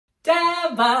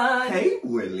but... Hey,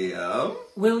 William.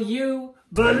 Will you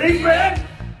believe it?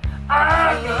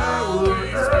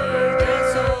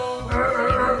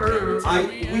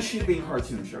 We should be in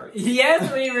cartoon shirts.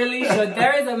 Yes, we really should.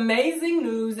 There is amazing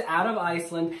news out of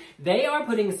Iceland. They are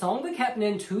putting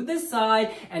Söngvakeppnin to the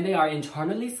side, and they are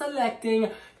internally selecting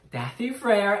Daði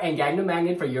Freyr and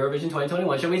Gagnamagnið for Eurovision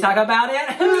 2021. Should we talk about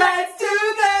it? Let's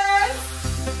do this!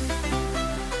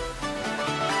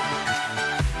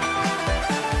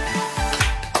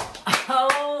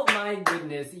 Oh my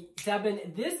goodness. Devin,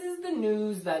 this is the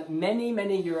news that many,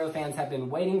 many Euro fans have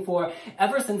been waiting for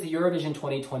ever since Eurovision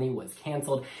 2020 was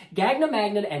cancelled.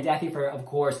 Gagnamagnið and Daði Freyr, of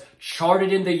course,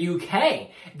 charted in the UK.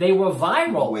 They were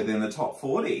viral. Within the top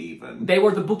 40 even. They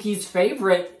were the bookies'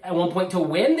 favorite at one point to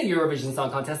win the Eurovision Song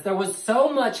Contest. There was so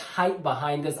much hype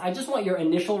behind this. I just want your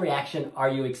initial reaction. Are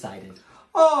you excited?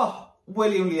 Oh,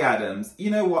 William Lee Adams,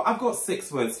 you know what? I've got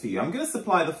 6 words for you. I'm going to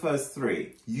supply the first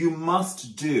 3. You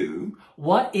must do...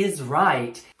 What is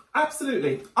right?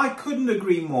 Absolutely. I couldn't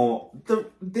agree more.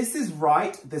 This is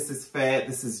right, this is fair,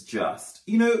 this is just.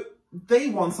 You know, they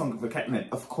won Söngvakeppnin,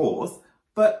 of course,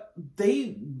 but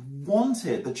they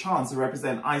wanted the chance to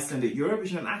represent Iceland at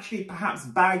Eurovision and actually perhaps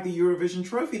bag the Eurovision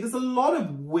trophy. There's a lot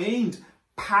of wind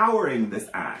powering this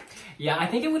act. Yeah, I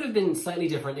think it would have been slightly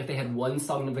different if they had won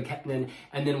Söngvakeppnin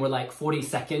and then were like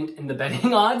 42nd in the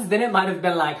betting odds. Then it might have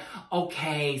been like,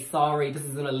 okay, sorry, this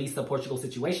is an Elisa Portugal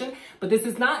situation. But this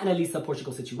is not an Elisa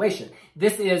Portugal situation.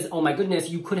 This is, oh my goodness,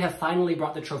 you could have finally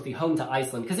brought the trophy home to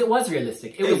Iceland because it was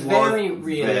realistic. It was very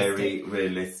realistic. Very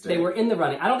realistic. They were in the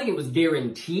running. I don't think it was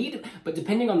guaranteed, but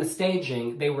depending on the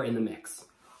staging, they were in the mix.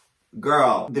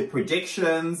 Girl, the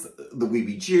predictions, the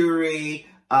Wiwibloggs jury,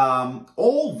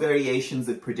 all variations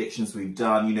of predictions we've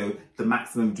done, you know, the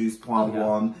maximum 12 point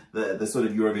one, the sort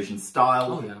of Eurovision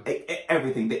style,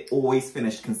 everything, they always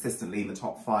finished consistently in the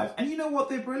top 5. And you know what?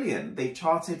 They're brilliant. They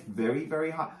charted very,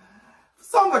 very high.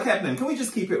 Söngvakeppnin, can we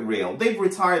just keep it real? They've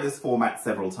retired this format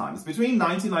several times. Between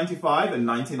 1995 and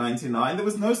 1999, there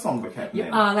was no Söngvakeppnin.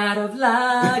 You're all out of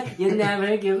luck, you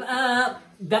never give up.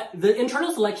 The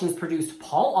internal selections produced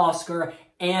Paul Oscar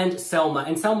and Selma.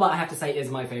 And Selma, I have to say,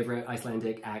 is my favorite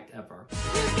Icelandic act ever.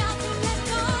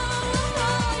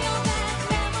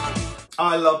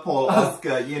 I love Paul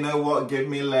Oscar. You know what? Give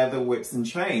me leather, whips, and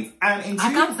chains. And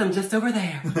I got some just over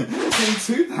there.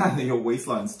 Your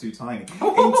waistline's too tiny. In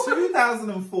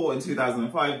 2004 and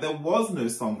 2005, there was no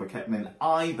Söngvakeppnin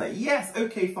either. Yes,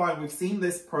 okay, fine. We've seen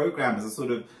this program as a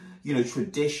sort of, you know,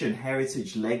 tradition,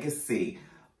 heritage, legacy.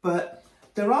 But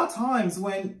there are times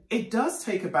when it does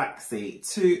take a backseat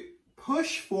to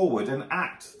push forward an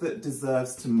act that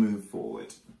deserves to move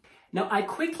forward. Now, I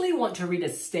quickly want to read a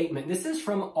statement. This is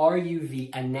from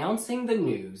RUV announcing the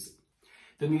news.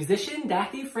 The musician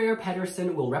Daði Freyr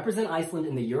Pétursson will represent Iceland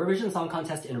in the Eurovision Song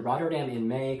Contest in Rotterdam in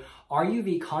May.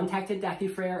 RUV contacted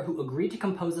Daði Freyr, who agreed to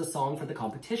compose a song for the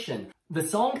competition. The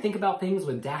song Think About Things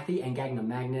with Daði and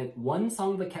Gagnamagnið won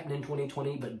Söngvakeppnin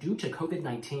 2020, but due to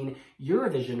COVID-19,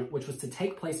 Eurovision, which was to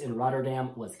take place in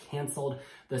Rotterdam, was cancelled.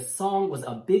 The song was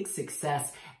a big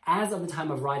success. As of the time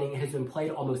of writing, it has been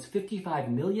played almost 55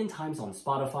 million times on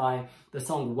Spotify. The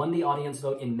song won the audience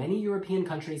vote in many European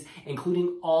countries,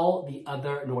 including all the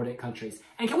other Nordic countries.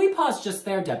 And can we pause just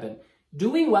there, Devin?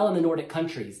 Doing well in the Nordic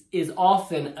countries is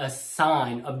often a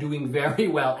sign of doing very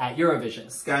well at Eurovision.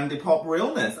 Scandipop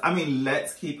realness. I mean,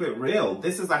 let's keep it real.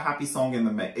 This is a happy song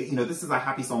this is a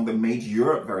happy song that made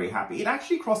Europe very happy. It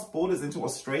actually crossed borders into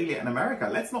Australia and America.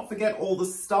 Let's not forget all the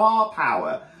star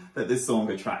power that this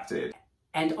song attracted.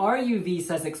 And RUV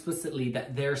says explicitly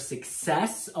that their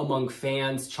success among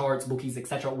fans, charts, bookies,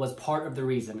 etc. was part of the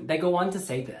reason. They go on to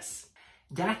say this.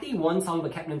 Daði won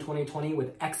Söngvakeppnin 2020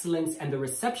 with excellence, and the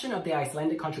reception of the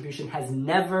Icelandic contribution has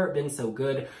never been so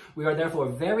good. We are therefore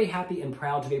very happy and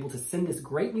proud to be able to send this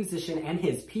great musician and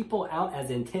his people out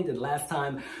as intended last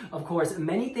time. Of course,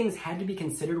 many things had to be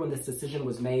considered when this decision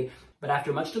was made, but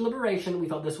after much deliberation, we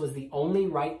felt this was the only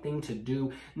right thing to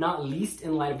do, not least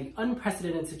in light of the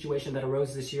unprecedented situation that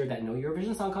arose this year that no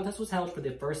Eurovision Song Contest was held for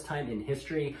the first time in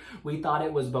history. We thought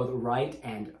it was both right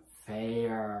and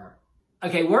fair.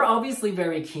 Okay, we're obviously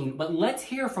very keen, but let's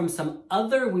hear from some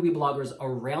other Wiwibloggers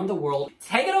around the world.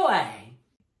 Take it away!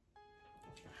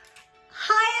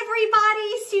 Hi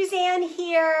everybody, Suzanne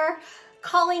here,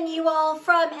 calling you all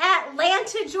from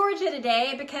Atlanta, Georgia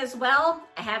today because, well,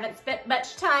 I haven't spent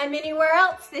much time anywhere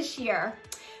else this year.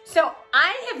 So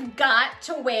I have got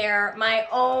to wear my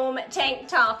own tank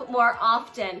top more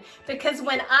often because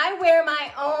when I wear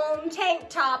my own tank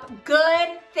top,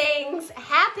 good things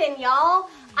happen, y'all.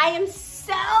 I am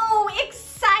so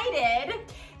excited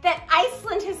that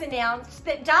Iceland has announced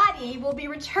that Dadi will be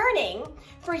returning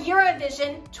for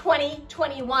Eurovision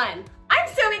 2021. I'm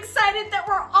so excited that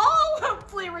we're all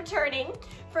hopefully returning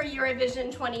for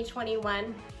Eurovision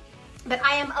 2021. But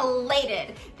I am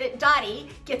elated that Dadi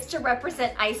gets to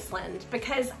represent Iceland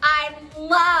because I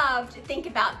love to think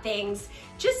about things.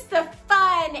 Just the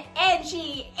fun,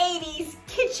 edgy, 80s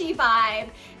kitschy vibe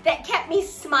that kept me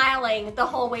smiling the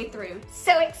whole way through.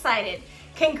 So excited.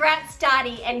 Congrats,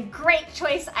 Dadi, and great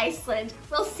choice, Iceland.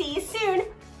 We'll see you soon.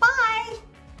 Bye.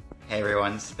 Hey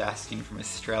everyone, Sebastian from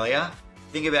Australia.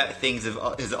 Think About Things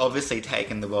has obviously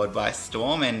taken the world by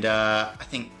storm, and I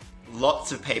think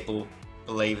lots of people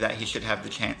believe that he should have the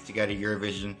chance to go to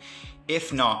Eurovision.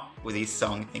 If not with his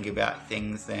song Think About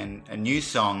Things, then a new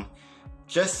song,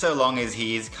 just so long as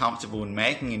he is comfortable in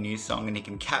making a new song and he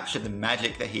can capture the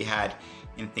magic that he had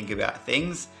in Think About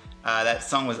Things. That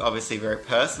song was obviously very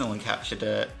personal and captured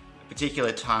a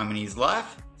particular time in his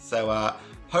life, so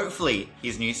hopefully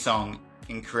his new song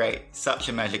can create such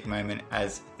a magic moment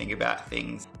as Think About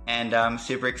Things. And I'm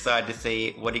super excited to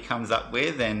see what he comes up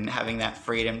with, and having that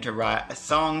freedom to write a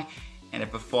song and a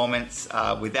performance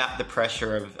without the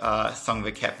pressure of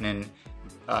Söngvakeppnin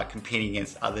competing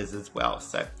against others as well.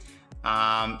 So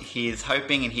he is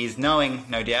hoping and he is knowing,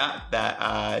 no doubt,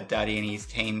 that Dadi and his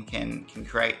team can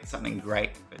create something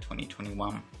great for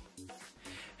 2021.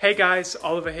 Hey guys,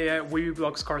 Oliver here,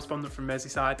 Wiwibloggs correspondent from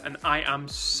Merseyside, and I am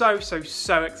so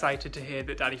excited to hear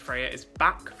that Daði Freyr is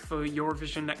back for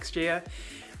Eurovision next year.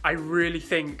 I really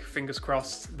think, fingers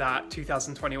crossed, that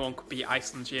 2021 could be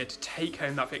Iceland's year to take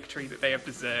home that victory that they have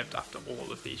deserved after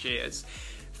all of these years.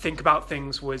 Think About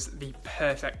Things was the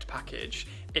perfect package.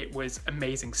 It was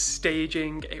amazing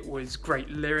staging, it was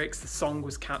great lyrics, the song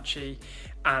was catchy,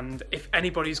 and if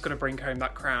anybody's going to bring home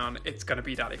that crown, it's going to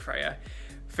be Daði Freyr.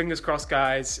 Fingers crossed,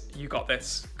 guys, you got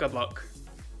this. Good luck.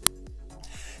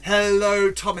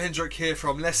 Hello, Tom Hendrick here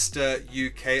from Leicester,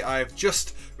 UK. I have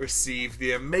just received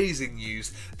the amazing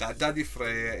news that Daði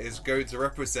Freyr is going to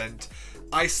represent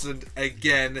Iceland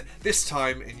again, this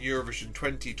time in Eurovision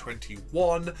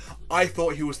 2021. I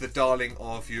thought he was the darling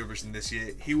of Eurovision this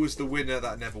year. He was the winner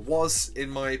that never was, in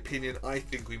my opinion. I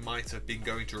think we might have been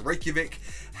going to Reykjavik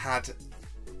had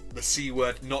the C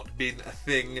word not been a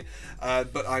thing,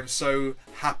 but I'm so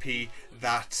happy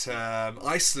that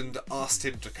Iceland asked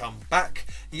him to come back.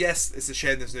 Yes, it's a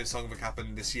shame there's no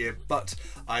Söngvakeppnin this year, but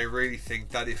I really think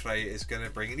Daði Freyr is going to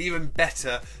bring an even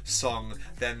better song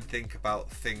than Think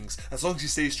About Things. As long as he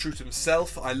stays true to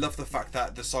himself. I love the fact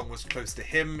that the song was close to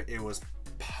him, it was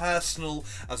personal.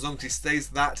 As long as he stays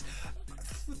that,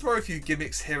 throw a few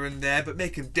gimmicks here and there, but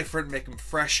make him different, make him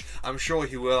fresh. I'm sure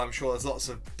he will. I'm sure there's lots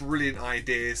of brilliant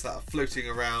ideas that are floating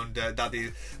around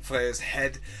Daði Freyr's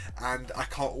head, and I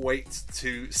can't wait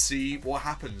to see what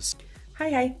happens.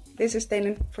 Hi, this is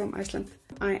Dana from Iceland.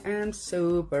 I am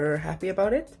super happy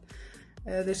about it.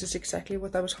 This is exactly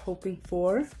what I was hoping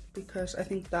for, because I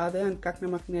think Dadi and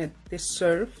Gagnamagnið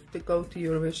deserve to go to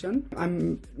Eurovision.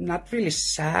 I'm not really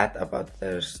sad about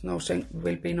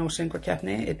will be no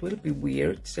Söngvakeppni. It will be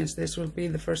weird, since this will be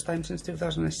the first time since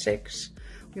 2006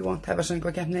 we won't have a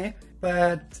Söngvakeppni.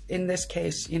 But in this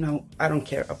case, you know, I don't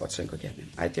care about Söngvakeppni.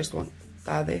 I just want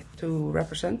Dadi to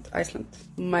represent Iceland,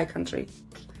 my country.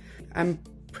 I'm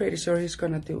pretty sure he's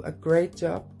gonna do a great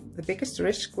job. The biggest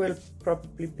risk will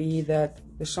probably be that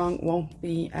the song won't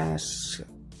be as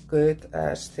good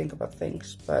as Think About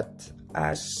Things, but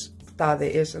as Dadi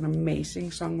is an amazing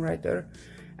songwriter,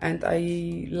 and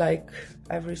I like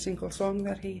every single song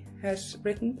that he has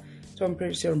written, so I'm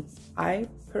pretty sure I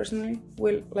personally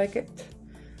will like it.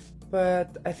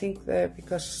 But I think that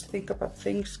because Think About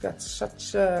Things got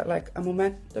such a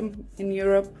momentum in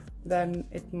Europe, then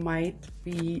it might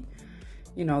be,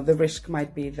 you know, the risk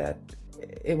might be that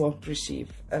it won't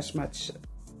receive as much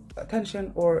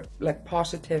attention or like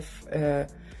positive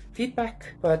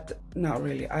feedback. But no,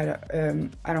 really, I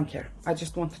don't care. I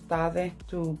just want Dadi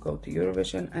to go to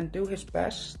Eurovision and do his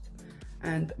best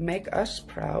and make us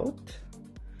proud,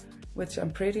 which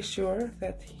I'm pretty sure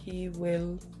that he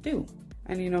will do.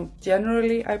 And you know,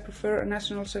 generally I prefer a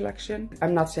national selection.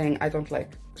 I'm not saying I don't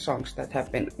like songs that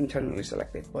have been internally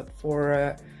selected, but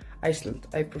for Iceland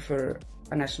I prefer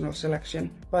a national selection.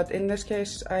 But in this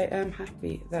case, I am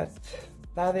happy that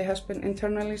Dadi has been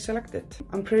internally selected.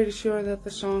 I'm pretty sure that the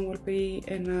song will be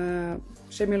in a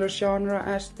similar genre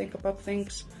as Think About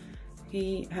Things.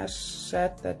 He has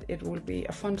said that it will be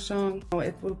a fun song.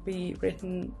 It will be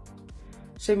written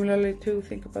similarly to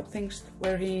Think About Things,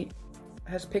 where he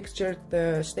has pictured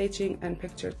the staging and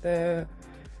pictured the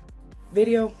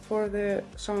video for the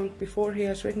song before he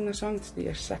has written the song. It's the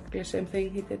exactly same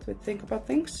thing he did with Think About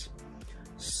Things.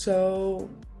 So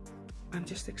I'm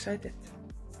just excited.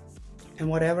 And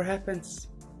whatever happens,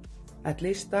 at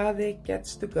least Dadi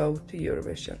gets to go to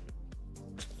Eurovision.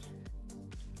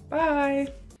 Bye!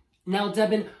 Now,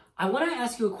 Debin, I want to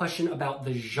ask you a question about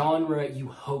the genre you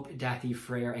hope Daði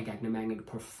Freyr and Gagnamagnið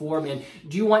perform in.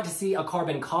 Do you want to see a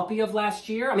carbon copy of last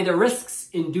year? I mean, there are risks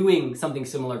in doing something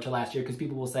similar to last year because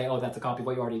people will say, oh, that's a copy of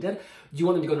what you already did. Do you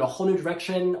want them to go in a whole new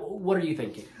direction? What are you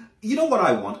thinking? You know what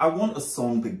I want? I want a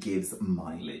song that gives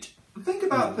mileage. Think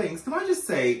about things. Can I just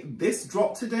say, this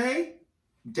drop today,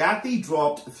 Daði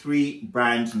dropped 3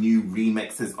 brand new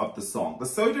remixes of the song. The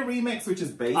Soda remix, which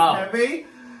is bass heavy.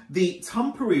 The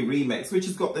Tumpery remix, which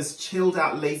has got this chilled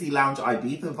out lazy lounge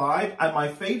Ibiza vibe. And my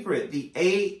favorite, the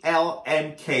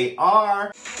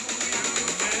ALNKR.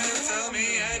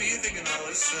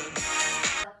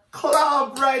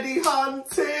 Club ready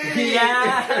hunting!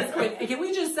 Yes! Wait, can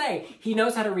we just say, he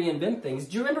knows how to reinvent things.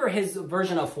 Do you remember his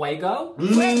version of Fuego?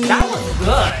 That was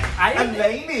good. And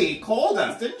Lainey called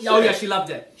us, didn't she? Oh yeah, she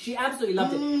loved it. She absolutely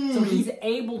loved it. So he's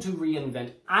able to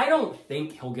reinvent. I don't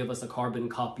think he'll give us a carbon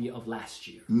copy of last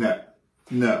year. No.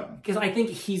 Because I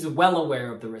think he's well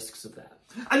aware of the risks of that.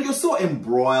 And you're so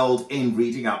embroiled in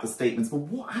reading out the statements,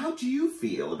 but how do you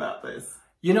feel about this?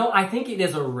 You know, I think it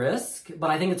is a risk,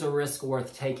 but I think it's a risk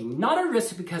worth taking. Not a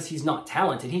risk because he's not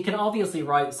talented. He can obviously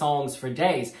write songs for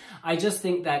days. I just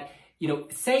think that, you know,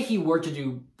 say he were to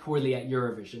do poorly at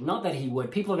Eurovision. Not that he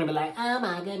would. People are going to be like, oh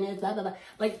my goodness, blah, blah, blah.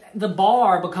 Like, the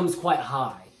bar becomes quite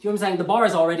high. You know what I'm saying? The bar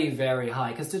is already very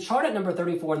high. Because to chart at number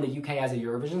 34 in the UK as a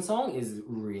Eurovision song is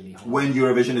really hard. When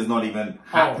Eurovision is not even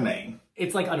happening.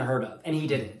 It's like unheard of. And he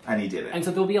did it. And so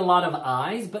there'll be a lot of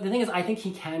eyes. But the thing is, I think he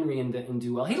can reinvent and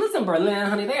do well. He lives in Berlin,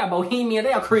 honey. They are bohemian.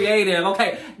 They are creative.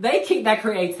 Okay. They keep that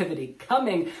creativity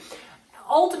coming.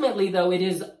 Ultimately, though, it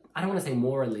is, I don't want to say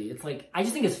morally. It's like, I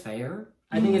just think it's fair.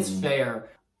 I think it's fair.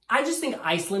 I just think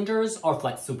Icelanders are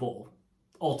flexible.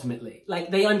 Ultimately. Like,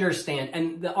 they understand.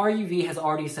 And the RUV has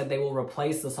already said they will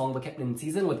replace the Söngvakeppnin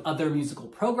season with other musical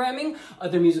programming,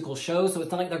 other musical shows. So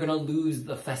it's not like they're going to lose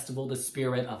the festival, the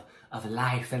spirit of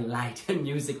life and light and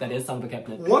music that is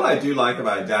Söngvakeppnin. What I do like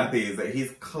about Daði is that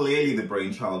he's clearly the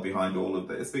brainchild behind all of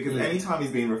this. Because anytime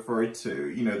he's being referred to,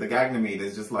 you know, the Gagnamagnið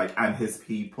is just like, and his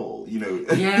people, you know.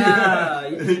 Yeah.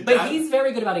 But he's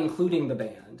very good about including the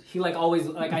band. He like always,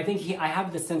 like I think I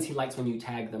have the sense he likes when you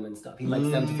tag them and stuff. He likes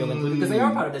them to feel included because they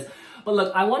are part of this. But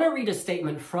look, I want to read a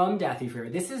statement from Daði Freyr.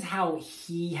 This is how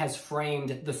he has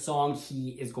framed the song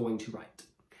he is going to write.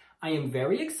 I am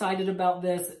very excited about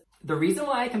this. The reason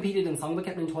why I competed in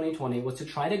Söngvakeppnin 2020 was to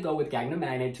try to go with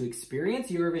Gagnamagnið to experience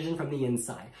Eurovision from the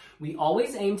inside. We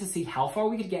always aim to see how far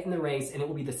we could get in the race, and it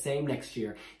will be the same next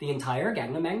year. The entire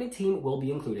Gagnamagnið team will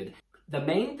be included. The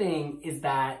main thing is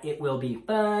that it will be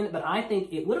fun, but I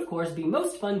think it would, of course, be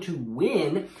most fun to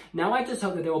win. Now I just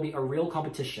hope that there will be a real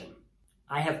competition.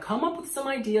 I have come up with some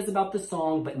ideas about the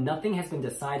song, but nothing has been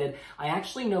decided. I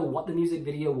actually know what the music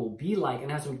video will be like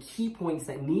and have some key points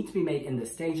that need to be made in the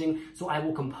staging, so I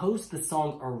will compose the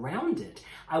song around it.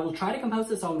 I will try to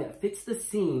compose a song that fits the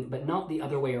scene, but not the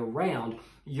other way around.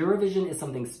 Eurovision is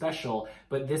something special,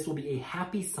 but this will be a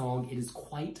happy song. It is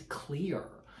quite clear.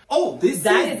 Oh, this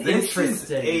is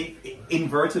interesting. A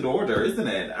inverted order, isn't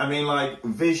it? I mean, like,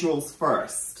 visuals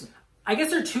first. I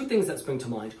guess there are two things that spring to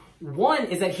mind. One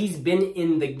is that he's been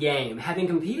in the game. Having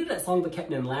competed at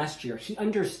Söngvakeppnin last year, he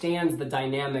understands the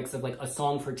dynamics of like a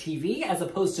song for TV as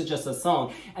opposed to just a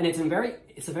song. And it's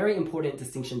a very important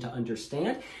distinction to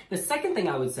understand. The second thing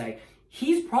I would say,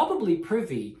 he's probably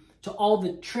privy to all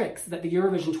the tricks that the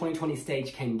Eurovision 2020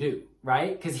 stage can do,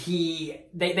 right? Because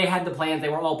they had the plans, they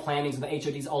were all planning, so the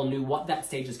HODs all knew what that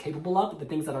stage is capable of, the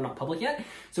things that are not public yet.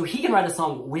 So he can write a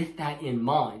song with that in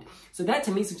mind. So that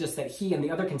to me suggests that he and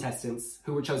the other contestants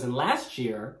who were chosen last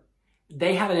year,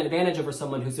 they have an advantage over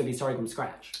someone who's going to be starting from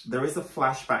scratch. There is a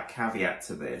flashback caveat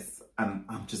to this, and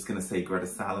I'm just going to say Greta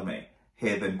Salome,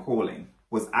 Hear Them Calling,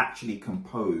 was actually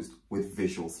composed with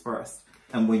visuals first.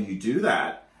 And when you do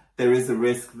that, there is a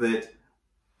risk that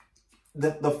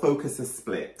the focus is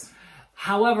split.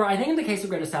 However, I think in the case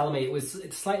of Greta Salome,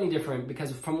 it's slightly different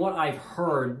because from what I've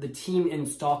heard, the team in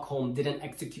Stockholm didn't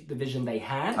execute the vision they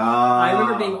had. I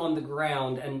remember being on the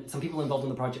ground and some people involved in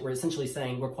the project were essentially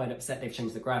saying, we're quite upset they've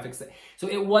changed the graphics. So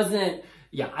it wasn't,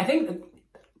 I think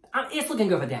it's looking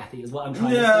good for Daði is what I'm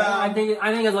trying to say.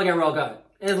 I think it's looking real good.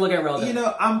 It's looking real good. You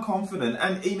know, I'm confident.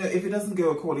 And, you know, if it doesn't go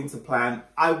according to plan,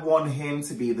 I want him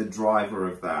to be the driver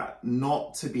of that,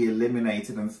 not to be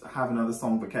eliminated and have another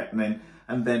Söngvakeppnin.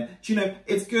 And then, you know,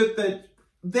 it's good that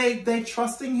they're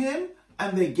trusting him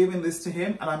and they're giving this to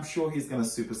him. And I'm sure he's going to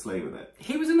super slay with it.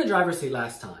 He was in the driver's seat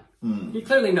last time. He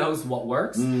clearly knows what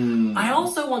works. I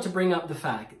also want to bring up the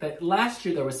fact that last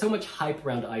year there was so much hype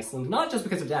around Iceland, not just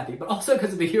because of Dadi, but also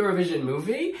because of the Eurovision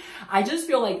movie. I just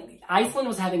feel like Iceland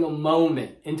was having a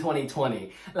moment in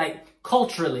 2020. Like,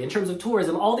 culturally, in terms of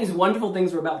tourism, all these wonderful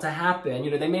things were about to happen. You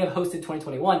know, they may have hosted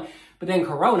 2021, but then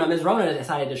Ms. Rona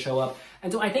decided to show up.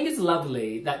 And so I think it's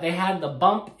lovely that they had the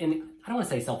bump in, I don't want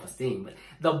to say self-esteem, but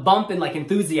the bump in like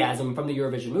enthusiasm from the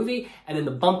Eurovision movie, and then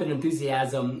the bump in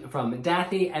enthusiasm from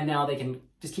Dadi, and now they can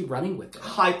just keep running with it.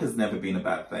 Hype has never been a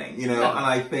bad thing, you know, and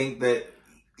I think that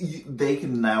they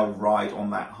can now ride on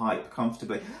that hype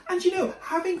comfortably. And you know,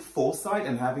 having foresight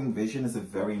and having vision is a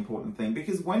very important thing,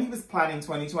 because when he was planning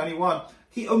 2021,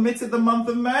 he omitted the month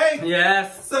of May.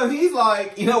 Yes. So he's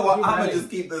like, you know what, I'm gonna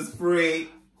just keep this free.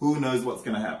 Who knows what's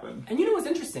going to happen? And you know what's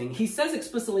interesting? He says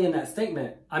explicitly in that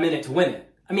statement, I'm in it to win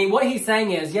it. I mean, what he's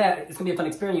saying is, yeah, it's going to be a fun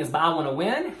experience, but I want to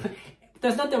win.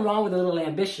 There's nothing wrong with a little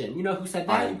ambition. You know who said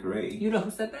that? I agree. You know who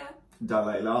said that?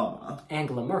 Dalai Lama.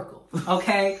 Angela Merkel.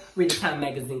 Okay? Read the Time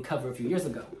magazine cover a few years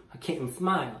ago. I can't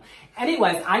smile.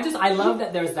 Anyways, I love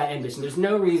that there's that ambition. There's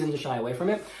no reason to shy away from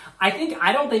it.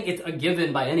 I don't think it's a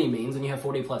given by any means when you have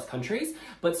 40 plus countries,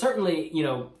 but certainly, you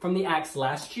know, from the acts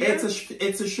last year. It's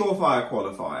a surefire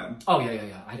qualifier. Oh, yeah.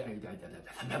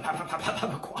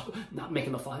 Not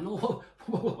making the final.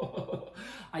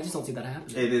 I just don't see that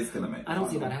happening. It is going to make. I don't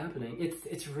see that happening.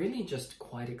 It's really just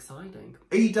quite exciting.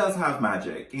 He does have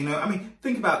magic, you know. I mean,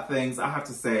 think about things. I have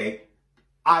to say,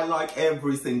 I like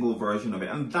every single version of it,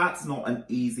 and that's not an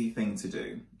easy thing to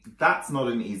do. That's not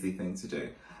an easy thing to do.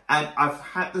 And I've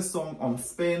had the song on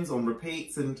spins, on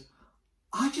repeats, and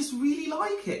I just really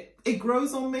like it. It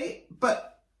grows on me,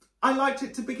 but I liked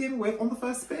it to begin with on the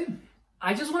first spin.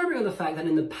 I just want to bring up the fact that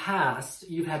in the past,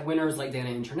 you've had winners like Dana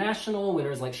International,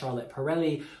 winners like Charlotte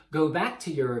Pirelli go back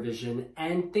to Eurovision,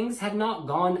 and things had not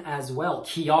gone as well.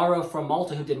 Chiara from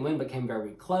Malta, who didn't win but came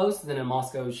very close. Then in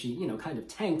Moscow, she, you know, kind of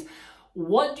tanked.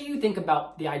 What do you think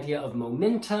about the idea of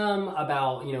momentum,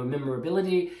 about, you know,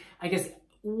 memorability? I guess,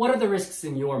 what are the risks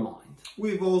in your mind?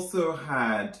 We've also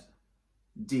had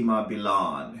Dima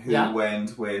Bilan, who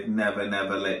went with Never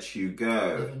Never Let You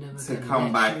Go to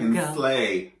come back and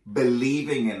slay,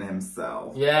 believing in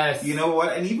himself. Yes. You know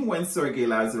what? And even when Sergei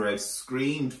Lazarev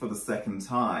screamed for the second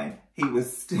time, he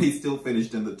still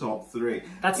finished in the top 3.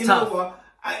 That's tough. You know what?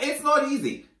 It's not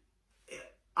easy.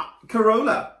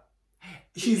 Carola,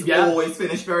 she's always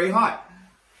finished very high.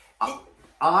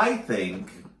 I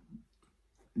think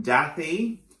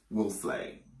Dadi will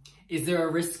slay. Is there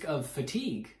a risk of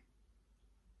fatigue?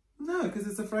 No, because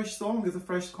it's a fresh song, it's a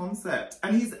fresh concept.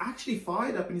 And he's actually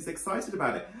fired up and he's excited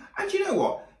about it. And you know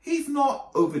what? He's not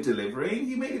over-delivering.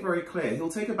 He made it very clear. He'll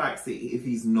take a backseat if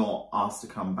he's not asked to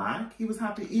come back. He was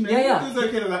happy, you know, he was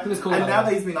okay with that. He was cool and now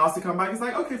that he's been asked to come back, he's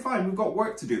like, okay, fine, we've got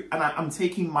work to do. And I'm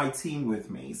taking my team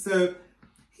with me. So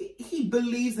he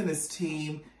believes in his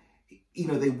team. You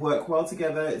know, they work well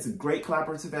together. It's a great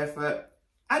collaborative effort.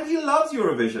 And he loves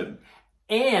Eurovision.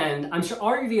 And I'm sure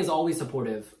RUV is always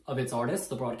supportive of its artists,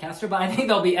 the broadcaster, but I think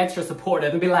they'll be extra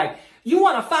supportive and be like, you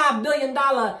want a $5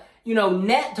 billion, you know,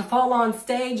 net to fall on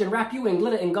stage and wrap you in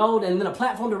glitter and gold and then a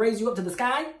platform to raise you up to the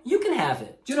sky? You can have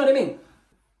it. Do you know what I mean?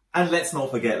 And let's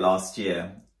not forget last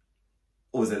year,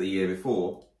 or was it the year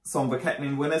before,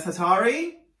 Söngvakeppnin winners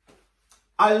Hatari?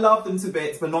 I love them to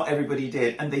bits, but not everybody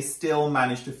did, and they still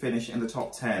managed to finish in the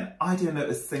top 10. I don't know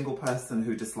a single person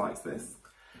who dislikes this.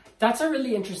 That's a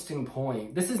really interesting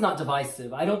point. This is not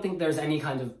divisive. I don't think there's any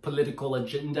kind of political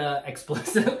agenda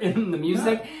explicit in the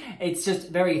music. No. It's just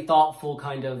very thoughtful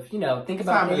kind of, you know, think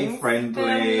about family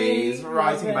friendly. He's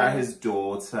writing about his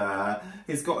daughter.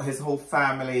 He's got his whole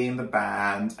family in the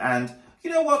band. And you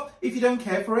know what? If you don't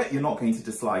care for it, you're not going to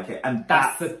dislike it. And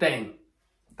that's the thing.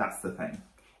 That's the thing.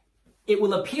 It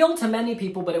will appeal to many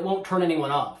people, but it won't turn anyone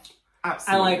off.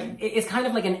 Absolutely. And like, it's kind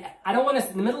of like I don't want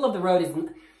to, the middle of the road is...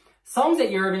 Songs at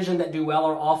Eurovision that do well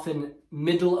are often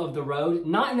middle of the road,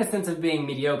 not in the sense of being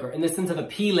mediocre, in the sense of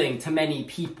appealing to many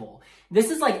people. This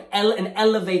is like an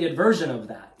elevated version of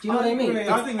that. Do you know what I mean?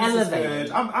 I think this is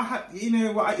good. You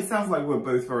know what? It sounds like we're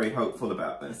both very hopeful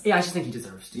about this. Yeah, I just think he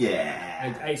deserves to.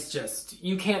 Yeah. It's just,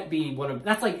 you can't be one of...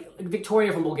 That's like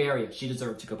Victoria from Bulgaria. She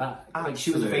deserved to go back. Like,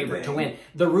 she was a favorite to win.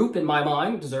 The Roop, in my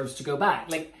mind, deserves to go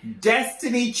back. Like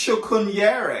Destiny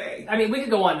Chukunyere. I mean, we could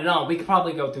go on and on. We could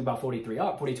probably go through about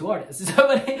 42 artists. So,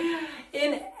 but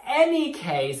in any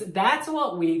case, that's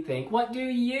what we think. What do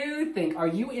you think? Are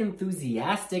you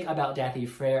enthusiastic about Daði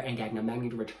Freyr and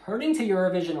Gagnamagnið returning to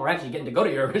Eurovision, or actually getting to go to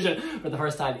Eurovision for the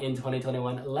first time in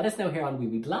 2021? Let us know here on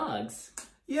Wiwibloggs.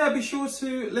 Yeah, be sure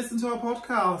to listen to our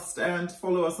podcast and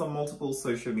follow us on multiple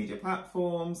social media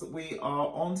platforms. We are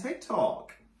on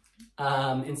TikTok.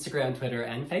 Instagram, Twitter,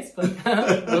 and Facebook.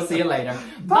 We'll see you later.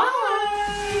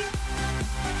 Bye!